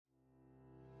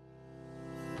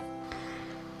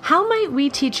How might we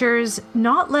teachers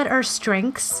not let our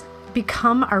strengths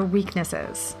become our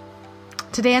weaknesses?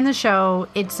 Today on the show,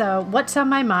 it's a What's on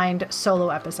My Mind solo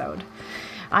episode.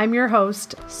 I'm your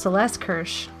host, Celeste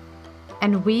Kirsch,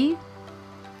 and we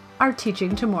are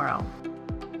teaching tomorrow.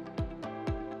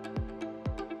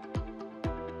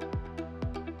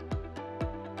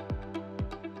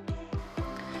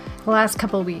 The last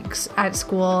couple of weeks at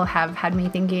school have had me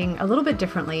thinking a little bit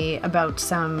differently about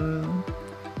some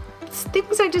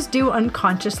things I just do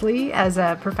unconsciously as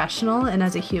a professional and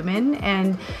as a human,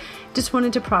 and just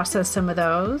wanted to process some of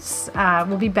those.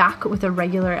 We'll be back with a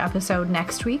regular episode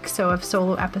next week, so if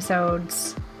solo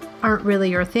episodes aren't really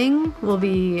your thing, we'll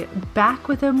be back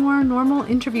with a more normal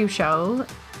interview show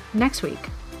next week.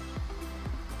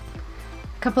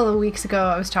 A couple of weeks ago,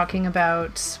 I was talking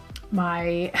about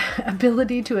my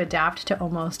ability to adapt to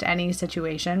almost any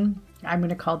situation. I'm going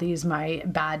to call these my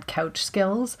bad couch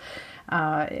skills.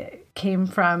 It came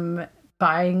from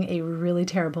buying a really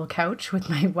terrible couch with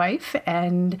my wife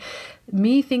and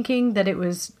me thinking that it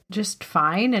was just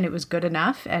fine and it was good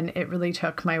enough. And it really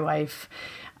took my wife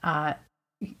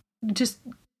just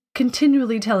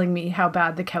continually telling me how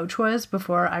bad the couch was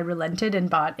before I relented and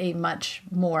bought a much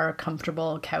more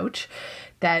comfortable couch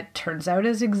that turns out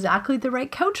is exactly the right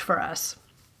couch for us.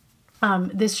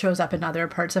 This shows up in other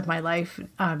parts of my life,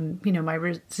 my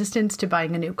resistance to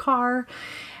buying a new car,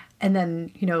 and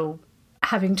then,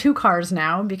 having two cars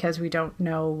now because we don't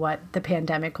know what the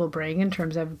pandemic will bring in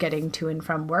terms of getting to and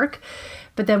from work.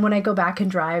 But then when I go back and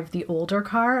drive the older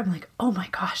car, I'm like, oh my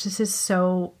gosh, this is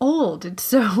so old. It's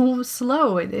so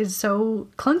slow. It is so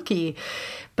clunky.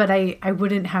 But I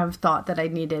wouldn't have thought that I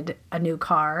needed a new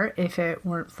car if it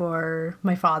weren't for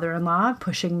my father-in-law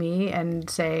pushing me and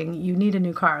saying, you need a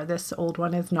new car. This old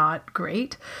one is not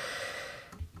great.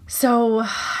 So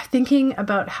thinking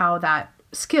about how that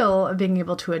skill of being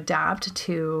able to adapt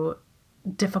to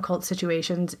difficult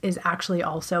situations is actually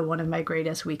also one of my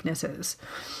greatest weaknesses.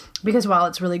 Because while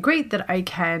it's really great that I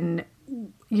can,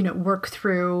 work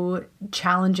through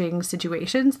challenging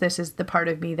situations, this is the part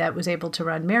of me that was able to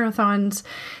run marathons,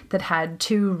 that had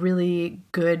two really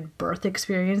good birth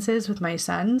experiences with my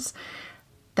sons.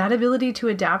 That ability to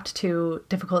adapt to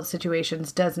difficult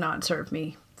situations does not serve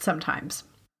me sometimes.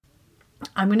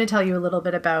 I'm going to tell you a little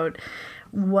bit about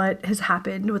what has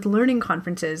happened with learning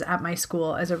conferences at my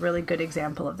school as a really good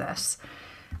example of this.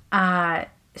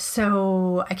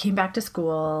 So I came back to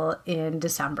school in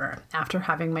December after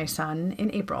having my son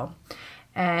in April.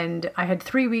 And I had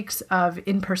 3 weeks of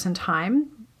in-person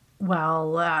time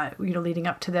while, leading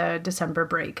up to the December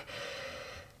break.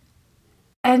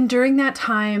 And during that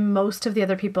time, most of the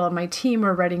other people on my team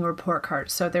were writing report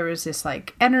cards. So there was this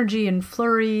energy and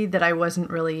flurry that I wasn't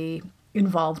really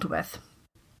involved with.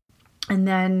 And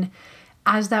then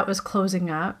as that was closing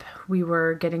up, we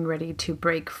were getting ready to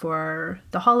break for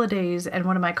the holidays. And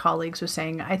one of my colleagues was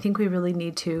saying, I think we really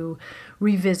need to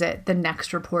revisit the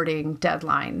next reporting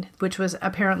deadline, which was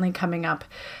apparently coming up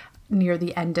near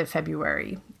the end of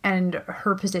February. And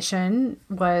her position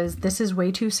was, this is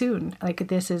way too soon.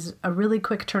 This is a really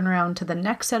quick turnaround to the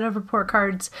next set of report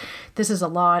cards. This is a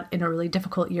lot in a really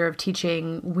difficult year of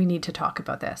teaching. We need to talk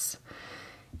about this.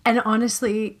 And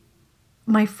honestly,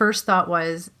 my first thought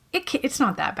was, it's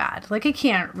not that bad. It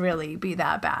can't really be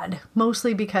that bad.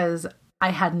 Mostly because I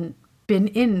hadn't been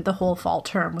in the whole fall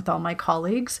term with all my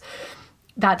colleagues.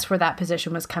 That's where that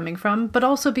position was coming from. But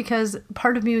also because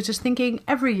part of me was just thinking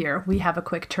every year we have a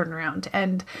quick turnaround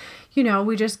and,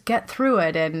 we just get through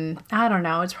it. And I don't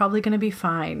know, it's probably going to be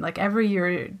fine. Every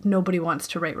year, nobody wants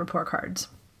to write report cards.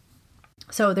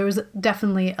 So there was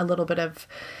definitely a little bit of,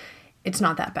 it's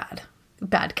not that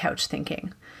bad couch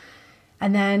thinking.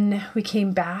 And then we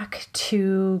came back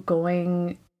to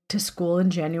going to school in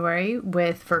January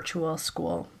with virtual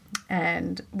school.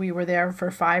 And we were there for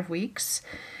 5 weeks.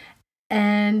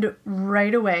 And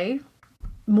right away,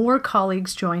 more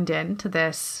colleagues joined in to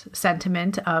this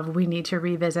sentiment of we need to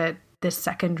revisit this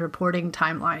second reporting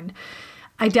timeline.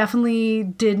 I definitely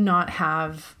did not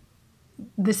have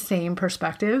the same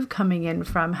perspective coming in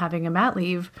from having a mat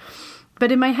leave.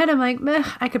 But in my head, I'm like,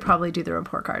 I could probably do the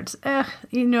report cards. They're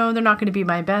not going to be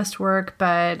my best work,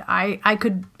 but I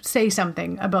could say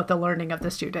something about the learning of the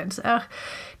students.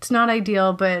 It's not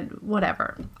ideal, but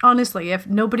whatever. Honestly, if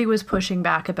nobody was pushing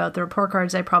back about the report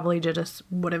cards, I probably just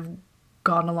would have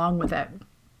gone along with it.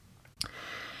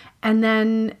 And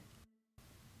then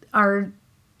our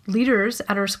leaders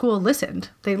at our school listened.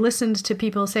 They listened to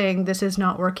people saying, this is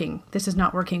not working. This is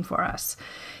not working for us.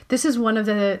 This is one of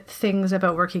the things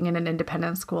about working in an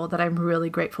independent school that I'm really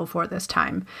grateful for this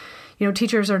time.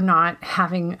 Teachers are not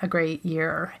having a great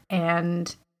year,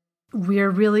 and we're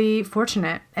really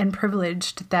fortunate and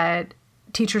privileged that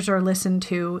teachers are listened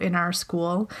to in our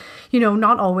school.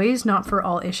 Not always, not for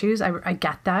all issues. I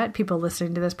get that. People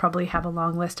listening to this probably have a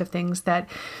long list of things that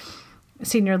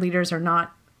senior leaders are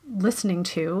not listening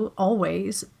to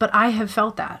always, but I have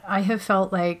felt that. I have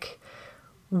felt like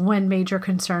when major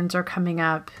concerns are coming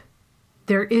up,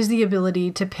 there is the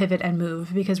ability to pivot and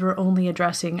move because we're only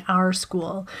addressing our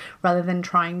school rather than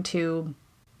trying to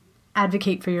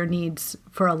advocate for your needs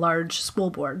for a large school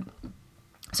board.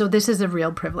 So this is a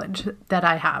real privilege that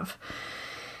I have.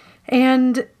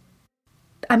 And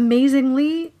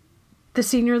amazingly, the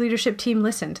senior leadership team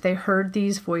listened. They heard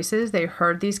these voices, they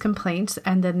heard these complaints,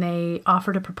 and then they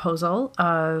offered a proposal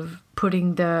of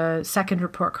putting the second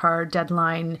report card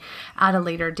deadline at a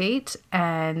later date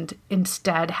and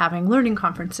instead having learning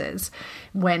conferences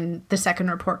when the second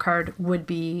report card would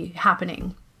be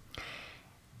happening.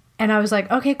 And I was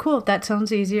like, okay, cool. That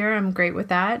sounds easier. I'm great with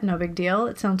that. No big deal.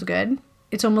 It sounds good.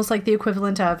 It's almost like the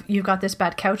equivalent of, you've got this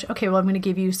bad couch. Okay, well, I'm going to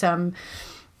give you some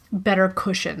better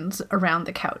cushions around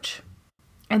the couch.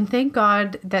 And thank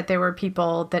God that there were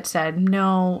people that said,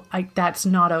 no, that's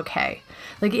not okay.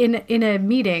 Like in a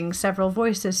meeting, several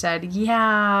voices said,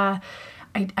 yeah,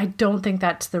 I don't think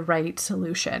that's the right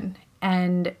solution.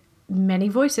 And many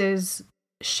voices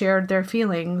shared their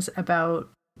feelings about,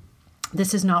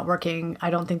 this is not working. I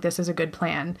don't think this is a good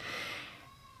plan.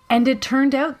 And it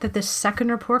turned out that the second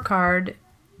report card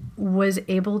was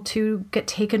able to get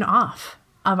taken off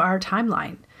of our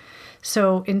timeline.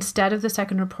 So instead of the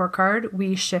second report card,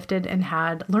 we shifted and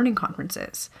had learning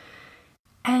conferences.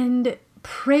 And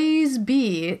praise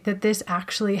be that this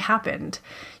actually happened.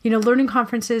 Learning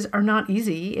conferences are not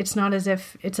easy. It's not as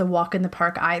if it's a walk in the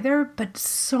park either, but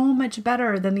so much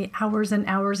better than the hours and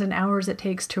hours and hours it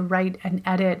takes to write and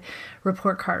edit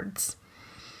report cards.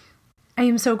 I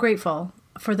am so grateful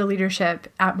for the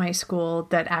leadership at my school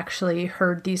that actually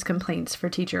heard these complaints for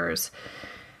teachers.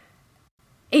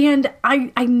 And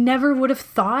I never would have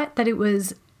thought that it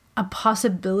was a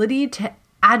possibility to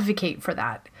advocate for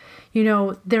that.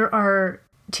 There are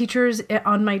teachers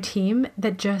on my team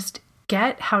that just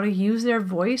get how to use their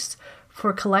voice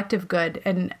for collective good.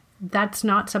 And that's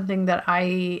not something that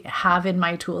I have in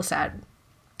my tool set.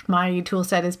 My tool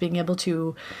set is being able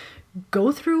to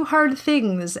go through hard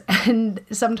things. And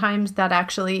sometimes that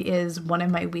actually is one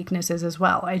of my weaknesses as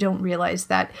well. I don't realize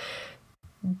that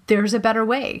there's a better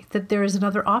way, that there is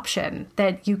another option,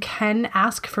 that you can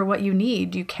ask for what you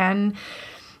need. You can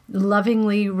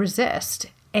lovingly resist,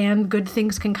 and good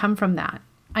things can come from that.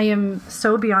 I am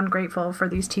so beyond grateful for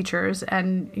these teachers.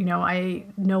 And, I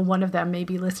know one of them may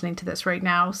be listening to this right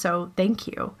now. So thank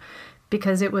you,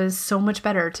 because it was so much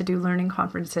better to do learning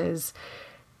conferences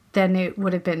than it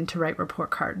would have been to write report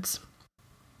cards.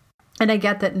 And I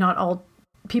get that not all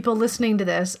people listening to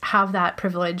this have that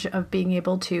privilege of being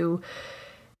able to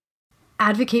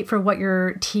advocate for what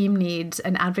your team needs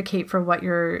and advocate for what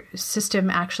your system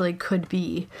actually could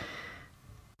be.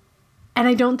 And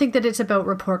I don't think that it's about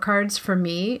report cards for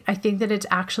me. I think that it's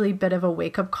actually a bit of a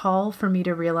wake-up call for me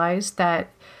to realize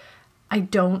that I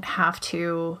don't have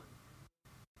to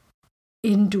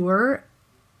endure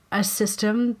a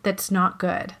system that's not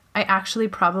good. I actually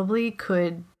probably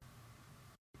could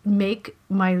make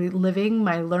my living,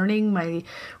 my learning, my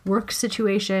work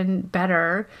situation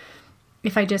better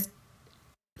if I just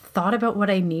thought about what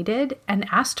I needed and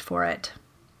asked for it.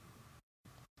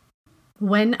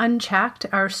 When unchecked,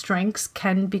 our strengths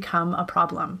can become a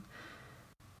problem.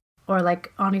 Or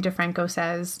like Ani DeFranco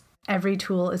says, every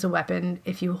tool is a weapon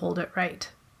if you hold it right.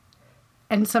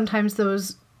 And sometimes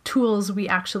those tools we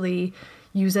actually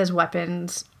use as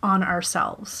weapons on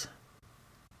ourselves.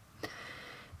 I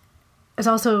was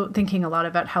also thinking a lot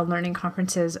about how learning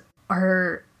conferences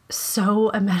are so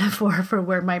a metaphor for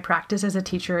where my practice as a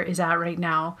teacher is at right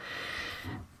now.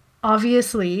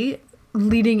 Obviously,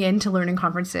 leading into learning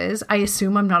conferences, I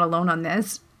assume I'm not alone on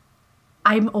this.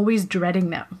 I'm always dreading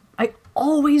them. I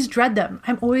always dread them.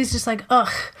 I'm always just like,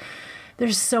 ugh,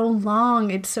 they're so long.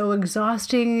 It's so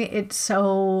exhausting. It's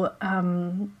so,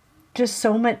 just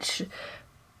so much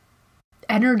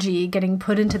energy getting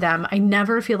put into them. I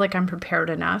never feel like I'm prepared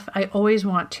enough. I always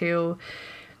want to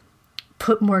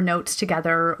put more notes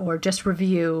together or just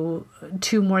review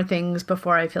 2 more things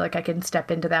before I feel like I can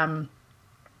step into them.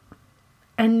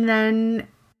 And then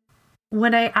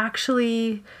when I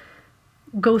actually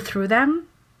go through them,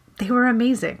 they were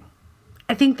amazing.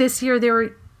 I think this year they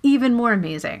were even more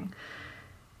amazing.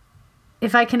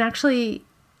 If I can actually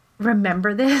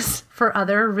remember this for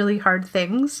other really hard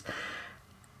things,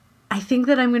 I think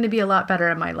that I'm going to be a lot better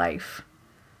in my life.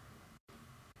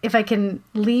 If I can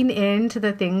lean into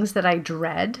the things that I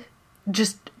dread,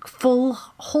 just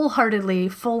wholeheartedly,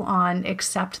 full on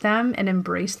accept them and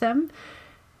embrace them,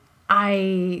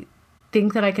 I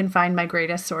think that I can find my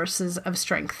greatest sources of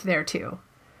strength there too.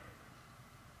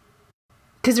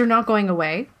 Because they're not going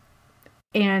away.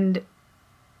 And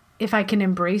if I can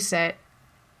embrace it,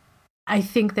 I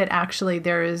think that actually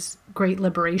there is great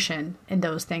liberation in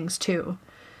those things too.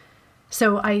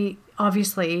 So I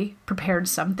obviously prepared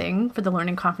something for the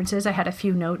learning conferences. I had a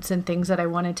few notes and things that I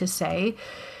wanted to say,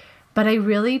 but I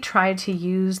really tried to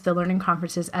use the learning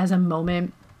conferences as a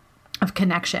moment of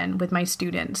connection with my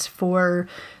students. For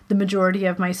the majority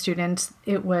of my students,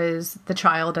 it was the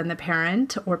child and the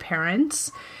parent or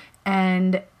parents.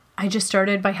 And I just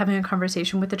started by having a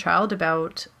conversation with the child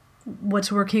about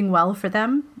what's working well for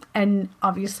them. And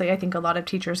obviously, I think a lot of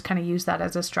teachers kind of use that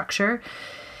as a structure.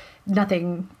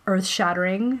 Nothing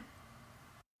earth-shattering.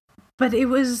 But it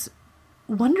was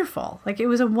wonderful. Like, it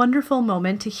was a wonderful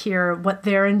moment to hear what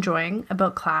they're enjoying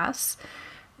about class.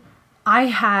 I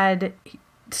had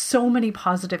so many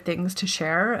positive things to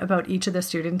share about each of the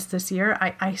students this year.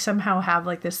 I somehow have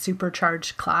like this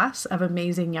supercharged class of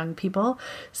amazing young people.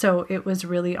 So it was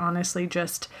really honestly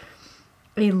just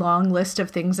a long list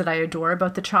of things that I adore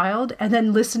about the child. And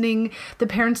then the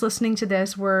parents listening to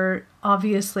this were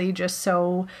obviously just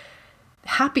so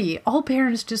happy. All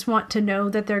parents just want to know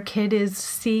that their kid is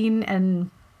seen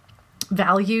and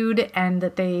valued and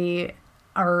that they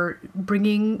are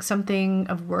bringing something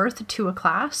of worth to a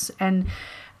class. And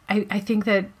I think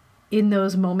that in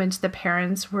those moments, the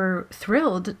parents were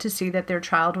thrilled to see that their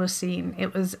child was seen.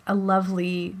 It was a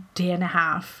lovely day and a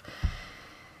half.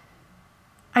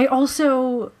 I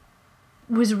also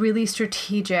was really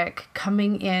strategic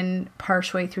coming in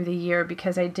partially through the year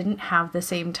because I didn't have the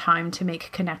same time to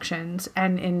make connections.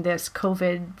 And in this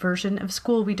COVID version of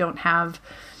school, we don't have,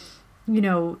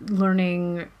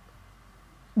 learning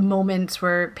moments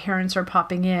where parents are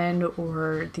popping in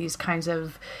or these kinds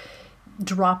of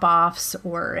drop-offs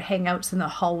or hangouts in the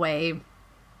hallway.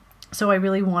 So I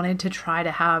really wanted to try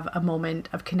to have a moment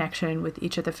of connection with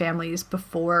each of the families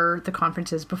before the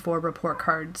conferences, before report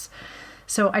cards.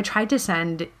 So I tried to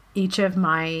send each of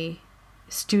my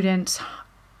students'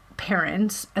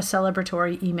 parents a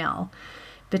celebratory email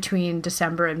between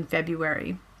December and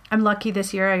February. I'm lucky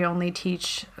this year I only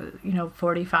teach,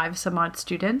 45 some odd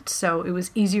students. So it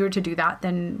was easier to do that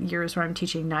than years where I'm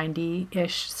teaching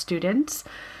 90-ish students.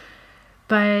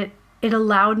 But it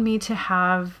allowed me to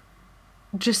have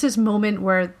just this moment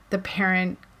where the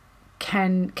parent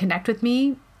can connect with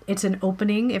me. It's an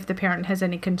opening if the parent has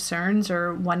any concerns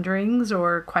or wonderings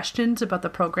or questions about the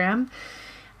program.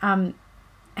 And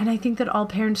I think that all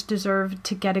parents deserve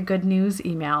to get a good news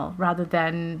email rather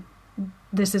than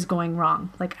this is going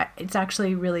wrong. Like, it's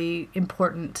actually really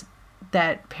important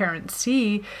that parents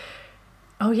see,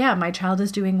 oh yeah, my child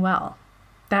is doing well.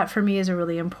 That for me is a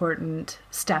really important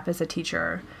step as a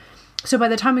teacher. So by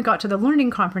the time we got to the learning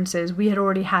conferences, we had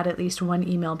already had at least one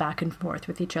email back and forth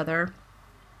with each other.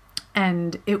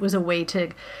 And it was a way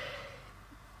to,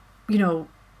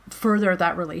 further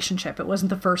that relationship. It wasn't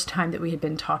the first time that we had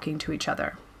been talking to each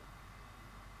other.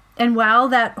 And while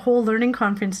that whole learning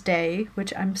conference day,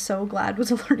 which I'm so glad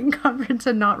was a learning conference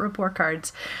and not report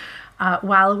cards,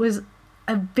 while it was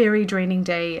a very draining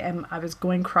day and I was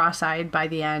going cross-eyed by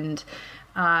the end,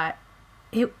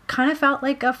 it kind of felt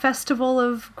like a festival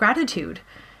of gratitude.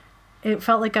 It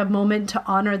felt like a moment to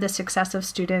honor the success of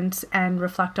students and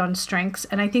reflect on strengths.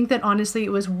 And I think that honestly,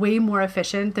 it was way more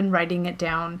efficient than writing it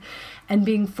down and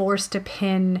being forced to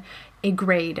pin a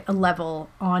grade, a level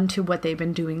onto what they've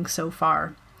been doing so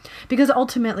far. Because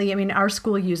ultimately, our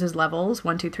school uses levels,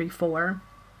 1, 2, 3, 4.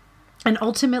 And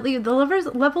ultimately, the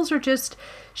levels are just,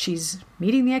 she's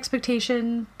meeting the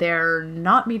expectation, they're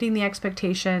not meeting the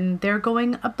expectation, they're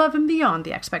going above and beyond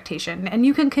the expectation. And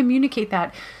you can communicate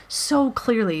that so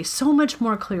clearly, so much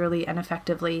more clearly and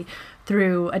effectively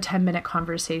through a 10-minute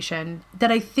conversation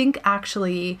that I think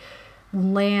actually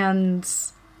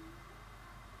lands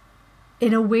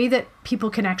in a way that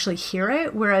people can actually hear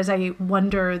it. Whereas I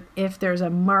wonder if there's a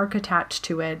mark attached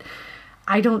to it.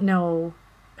 I don't know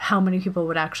how many people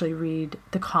would actually read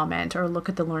the comment or look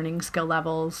at the learning skill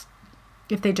levels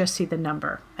if they just see the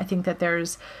number. I think that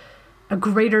there's a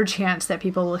greater chance that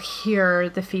people will hear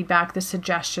the feedback, the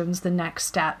suggestions, the next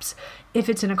steps, if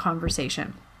it's in a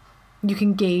conversation. You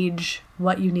can gauge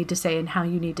what you need to say and how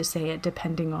you need to say it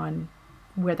depending on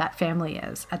where that family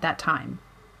is at that time.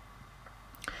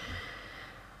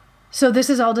 So this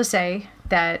is all to say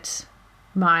that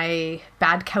my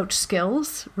bad couch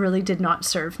skills really did not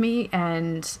serve me,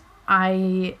 and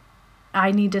I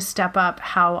need to step up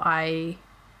how I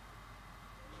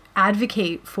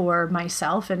advocate for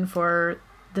myself and for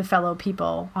the fellow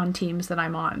people on teams that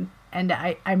I'm on. And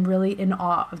I'm really in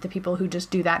awe of the people who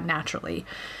just do that naturally.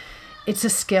 It's a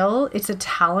skill, it's a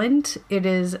talent, it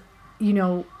is,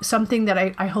 something that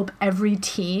I hope every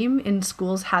team in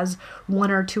schools has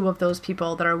one or two of those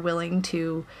people that are willing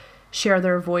to share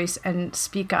their voice and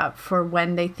speak up for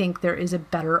when they think there is a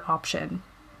better option,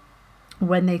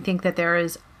 when they think that there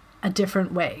is a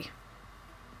different way.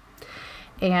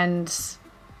 And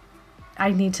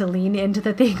I need to lean into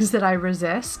the things that I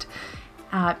resist,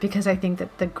 because I think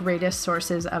that the greatest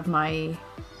sources of my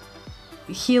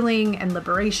healing and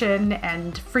liberation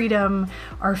and freedom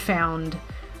are found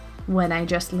when I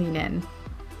just lean in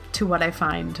to what I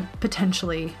find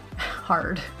potentially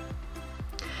hard.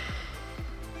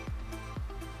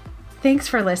 Thanks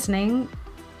for listening.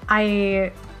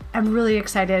 I am really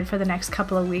excited for the next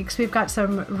couple of weeks. We've got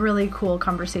some really cool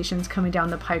conversations coming down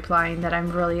the pipeline that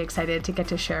I'm really excited to get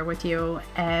to share with you,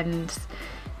 and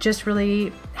just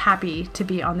really happy to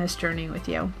be on this journey with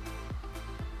you.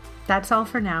 That's all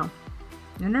for now.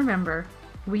 And remember,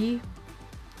 we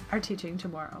are teaching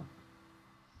tomorrow.